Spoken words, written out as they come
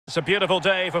It's a beautiful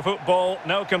day for football,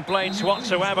 no complaints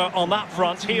whatsoever on that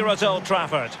front here at Old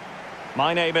Trafford.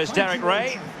 My name is Derek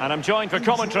Ray, and I'm joined for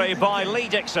commentary by Lee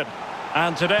Dixon.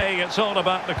 And today it's all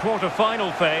about the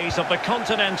quarter-final phase of the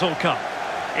Continental CUP.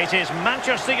 It is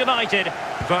Manchester United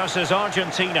versus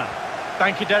Argentina.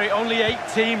 Thank you, Derek. Only 8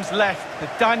 teams left. The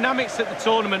dynamics at the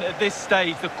tournament at this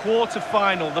stage, the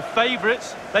quarter-final, the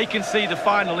favourites, they can see the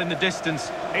final in the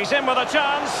distance. He's in with a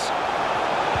chance.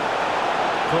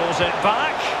 Pulls it back.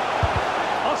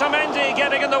 Otamendi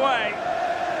getting in the way.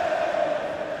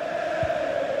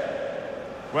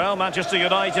 Well, Manchester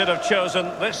United have chosen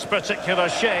this particular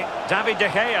shape. David De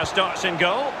Gea starts in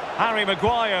goal. Harry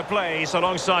Maguire plays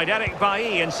alongside Eric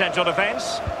Bailly in central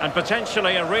defence. And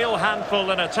potentially a real handful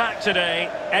in attack today,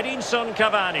 Edinson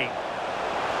Cavani.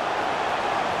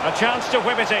 A chance to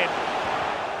whip it in.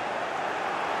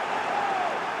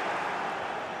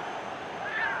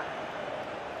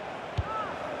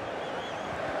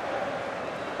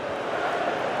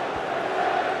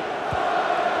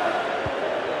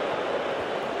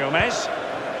 Gomez.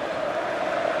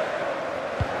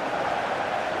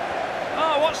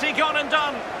 Oh, what's he gone and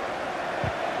done?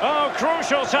 Oh,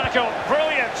 crucial tackle.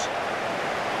 Brilliant.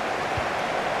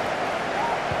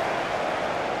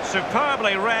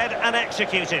 Superbly read and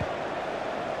executed.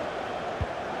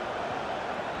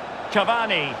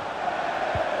 Cavani.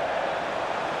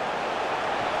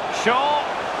 Shaw.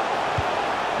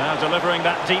 Now delivering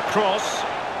that deep cross.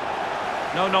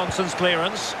 No nonsense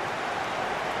clearance.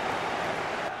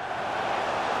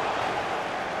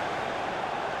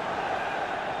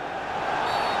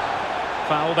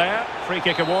 Foul there, free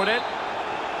kick awarded.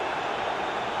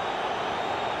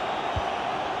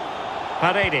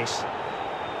 Paredes.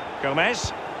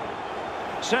 Gomez.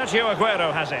 Sergio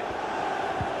Aguero has it.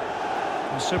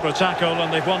 A super tackle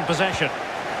and they've won possession.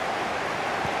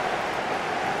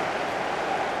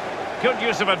 Good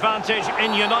use of advantage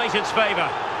in United's favour.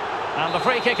 And the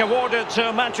free kick awarded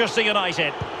to Manchester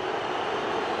United.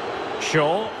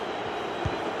 Shaw.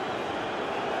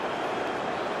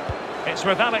 It's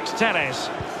with Alex Telles.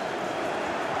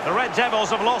 The Red Devils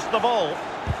have lost the ball.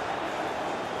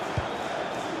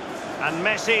 And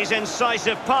Messi's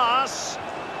incisive pass.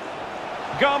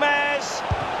 Gomez.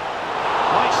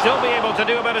 Might still be able to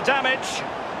do a bit of damage.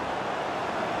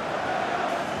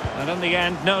 And in the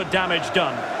end, no damage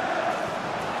done.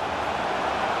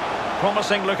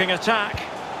 Promising looking attack.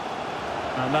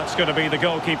 And that's going to be the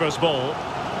goalkeeper's ball.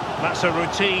 That's a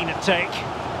routine take.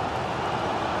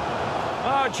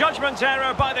 Oh, judgment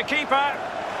error by the keeper.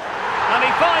 And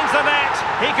he finds the net.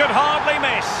 He could hardly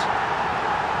miss.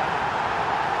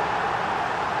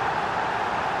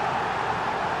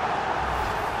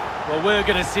 Well, we're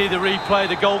going to see the replay.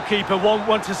 The goalkeeper won't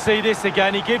want to see this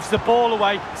again. He gives the ball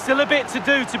away. Still a bit to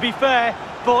do, to be fair,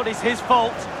 but it's his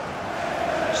fault.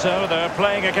 So they're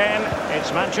playing again.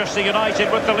 It's Manchester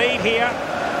United with the lead here.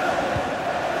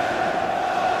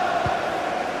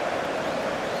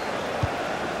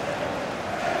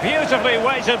 Beautifully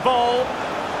weighted ball.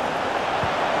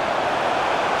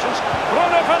 Just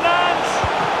Bruno Fernandes.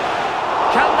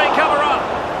 Can they cover up?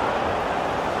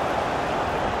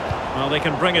 Well, they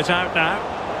can bring it out now.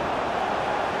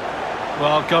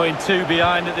 Well, going 2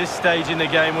 behind at this stage in the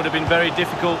game would have been very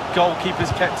difficult. Goalkeeper's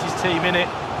kept his team in it.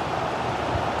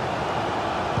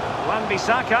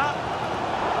 Wan-Bissaka.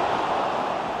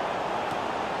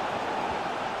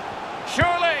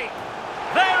 Surely.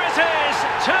 There it is.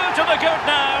 2 to the good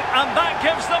now, and that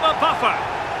gives them a buffer.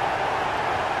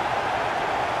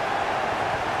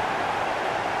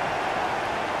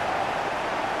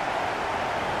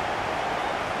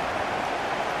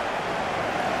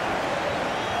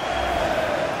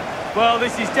 Well,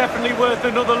 this is definitely worth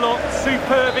another look.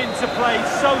 Superb interplay,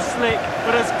 so slick,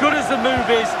 but as good as the move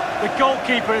is, the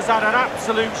goalkeeper has had an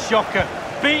absolute shocker.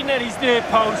 Beaten at his near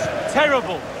post,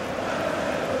 terrible.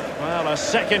 Well, a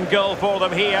second goal for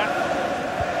them here.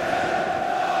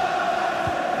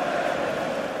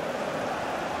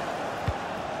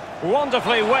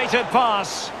 Wonderfully weighted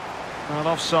pass. Well,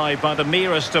 offside by the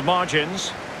merest of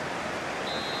margins.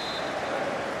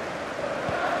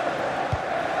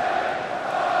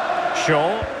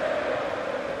 Shaw.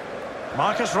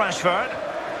 Marcus Rashford.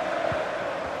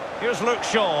 Here's Luke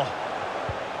Shaw.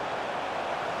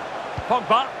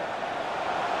 Pogba.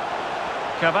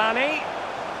 Cavani.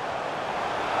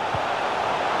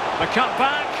 The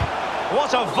cutback.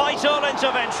 What a vital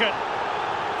intervention.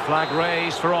 Flag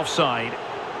raised for offside.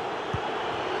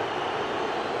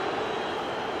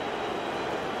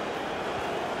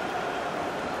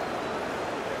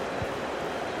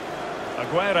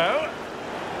 Aguero.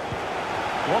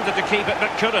 Wanted to keep it but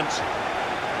couldn't.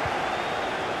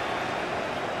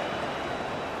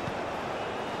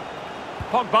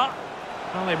 Pogba.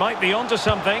 Well, they might be onto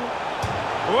something.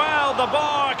 Well, the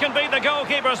bar can be the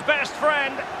goalkeeper's best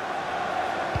friend.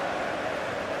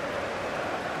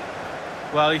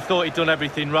 Well, he thought he'd done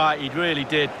everything right, he really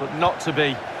did, but not to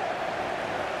be.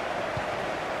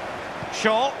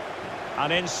 Shaw,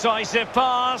 an incisive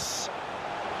pass.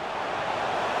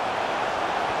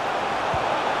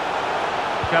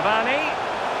 Cavani.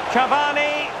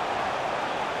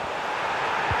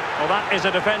 Well, that is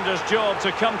a defender's job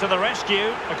to come to the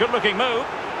rescue. A good-looking move.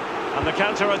 And the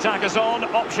counter-attack is on.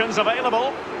 Options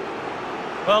available.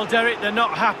 Well, Derek, they're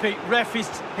not happy. Ref is...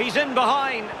 He's in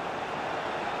behind.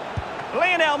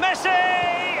 Lionel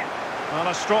Messi! Well,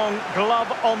 a strong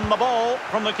glove on the ball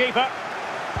from the keeper.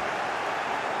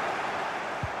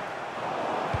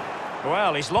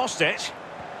 Well, he's lost it.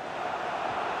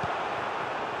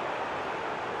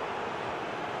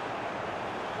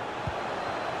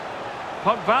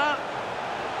 Pogba.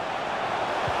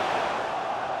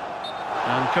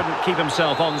 And couldn't keep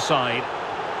himself onside.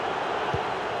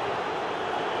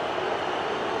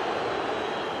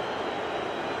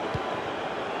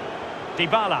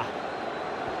 Dybala.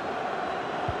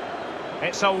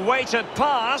 It's a weighted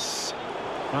pass.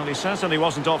 Well, he certainly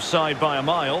wasn't offside by a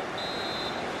mile.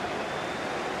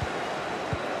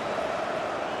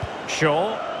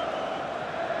 Shaw.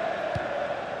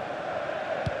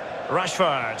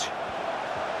 Rashford.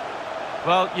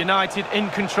 Well, United in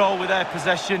control with their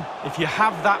possession. If you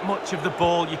have that much of the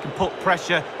ball, you can put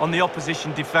pressure on the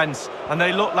opposition defence. And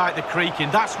they look like they're creaking.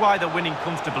 That's why they're winning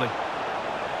comfortably.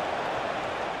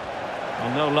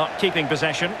 Well, no luck keeping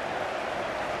possession.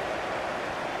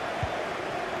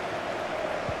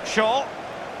 Shaw.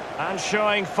 And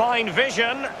showing fine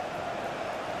vision.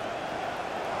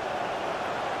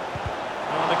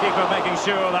 Well, the keeper making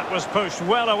sure that was pushed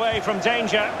well away from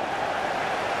danger.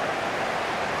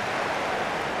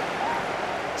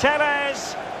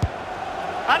 Tevez.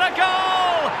 And a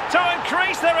goal to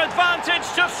increase their advantage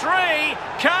to 3.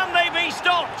 Can they be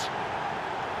stopped?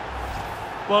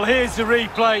 Well, here's the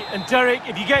replay. And Derek,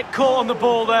 if you get caught on the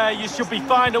ball there, you should be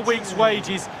fined a week's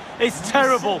wages. It's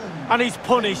terrible, and he's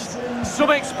punished.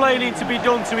 Some explaining to be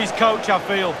done to his coach, I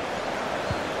feel.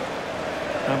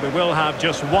 And we will have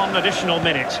just one additional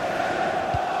minute.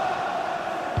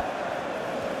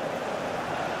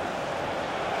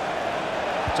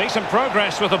 Decent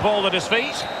progress with the ball at his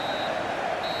feet.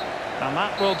 And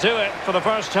that will do it for the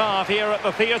first half here at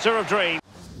the Theatre of Dreams.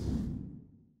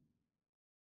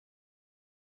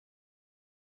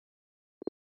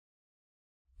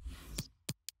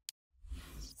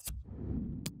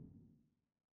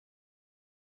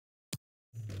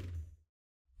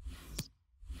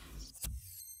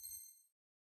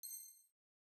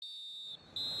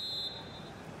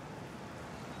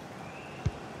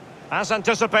 As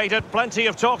anticipated, plenty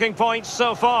of talking points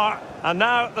so far. And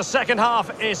now the second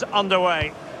half is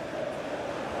underway.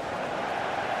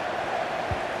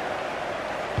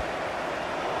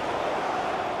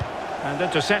 And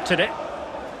intercepted it.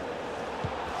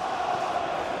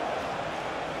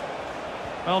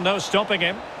 Well, no stopping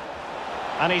him.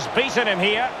 And he's beaten him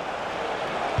here.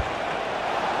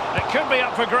 It could be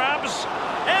up for grabs.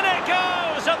 In it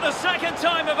goes at the second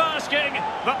time of asking,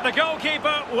 but the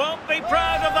goalkeeper won't be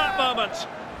proud of that moment.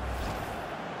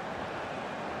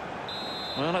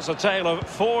 Well, it's a tale of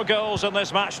 4 goals in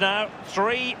this match now.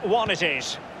 3-1 it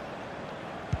is.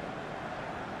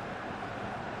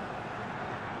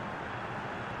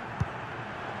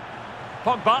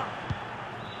 Pogba.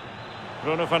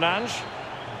 Bruno Fernandes.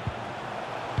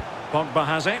 Pogba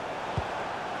has it.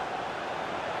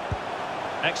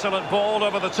 Excellent ball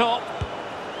over the top.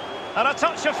 And a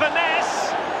touch of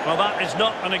finesse. Well, that is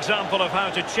not an example of how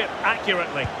to chip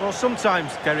accurately. Well,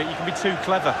 sometimes, Derek, you can be too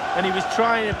clever. And he was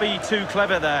trying to be too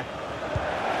clever there.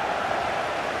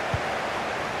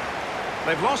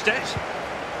 They've lost it.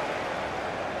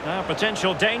 Now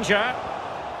potential danger.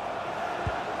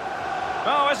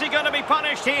 Oh, is he going to be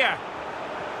punished here?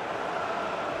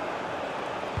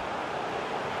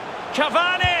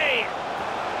 Cavani!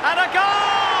 And a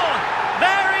goal!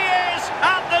 There he is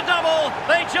at the double.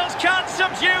 They just can't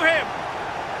subdue him.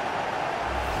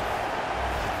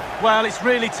 Well, it's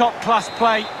really top-class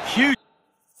play. Huge.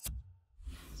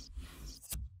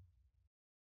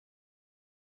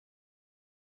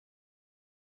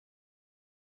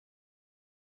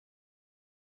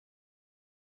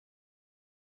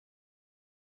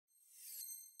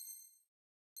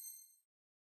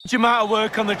 Huge amount of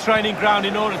work on the training ground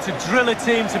in order to drill a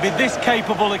team to be this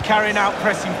capable of carrying out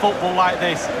pressing football like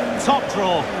this. Top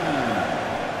draw.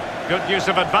 Good use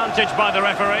of advantage by the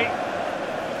referee.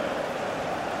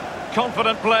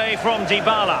 Confident play from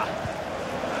Dybala.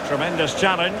 Tremendous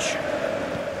challenge.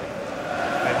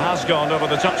 It has gone over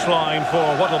the touchline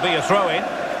for what will be a throw-in.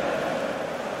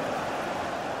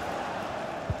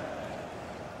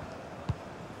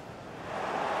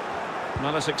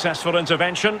 Another successful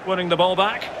intervention, winning the ball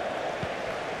back.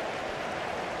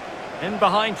 In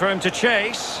behind for him to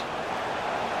chase.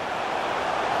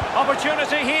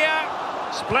 Opportunity here.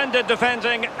 Splendid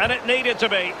defending, and it needed to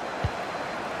be.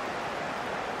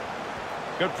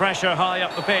 Good pressure high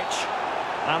up the pitch.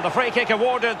 And the free kick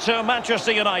awarded to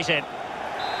Manchester United.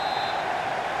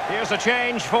 Here's a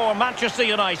change for Manchester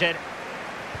United.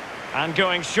 And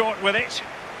going short with it.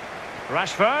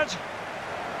 Rashford.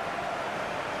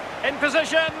 In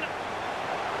position.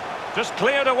 Just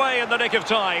cleared away in the nick of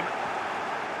time.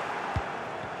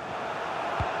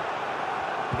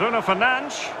 Bruno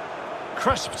Fernandes.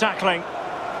 Crisp tackling.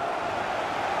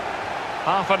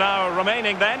 Half an hour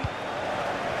remaining then.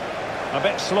 A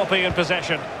bit sloppy in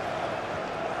possession.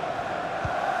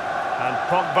 And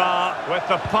Pogba with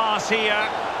the pass here.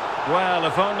 Well,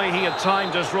 if only he had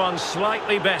timed his run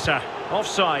slightly better.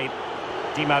 Offside.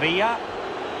 Di Maria.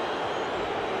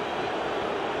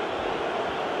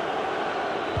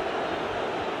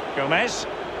 Gomez.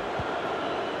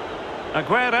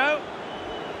 Aguero.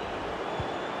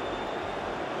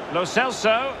 Lo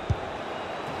Celso.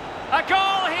 A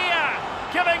goal here,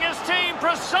 giving his team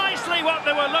precisely what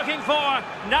they were looking for.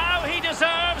 Now he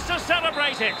deserves to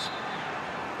celebrate it.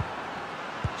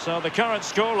 So the current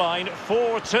scoreline,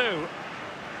 4-2.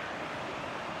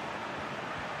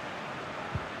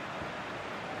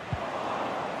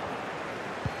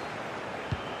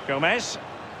 Gomez.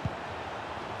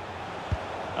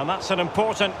 And that's an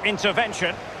important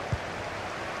intervention.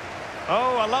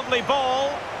 Oh, a lovely ball.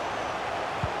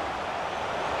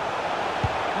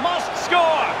 Must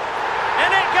score.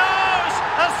 In it goes.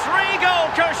 A 3-goal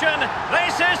cushion.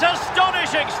 This is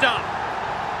astonishing stuff.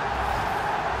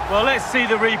 Well, let's see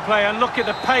the replay and look at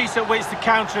the pace at which the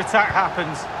counter-attack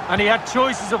happens. And he had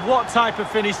choices of what type of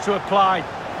finish to apply.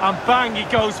 And bang, he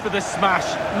goes for the smash.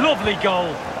 Lovely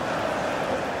goal.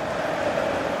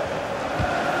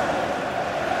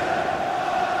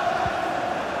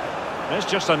 It's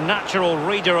just a natural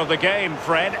reader of the game,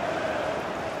 Fred.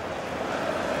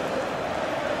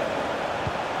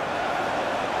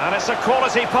 And it's a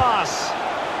quality pass.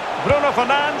 Bruno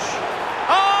Fernandes.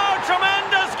 Oh,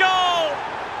 tremendous goal!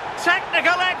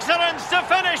 Technical excellence to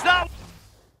finish that.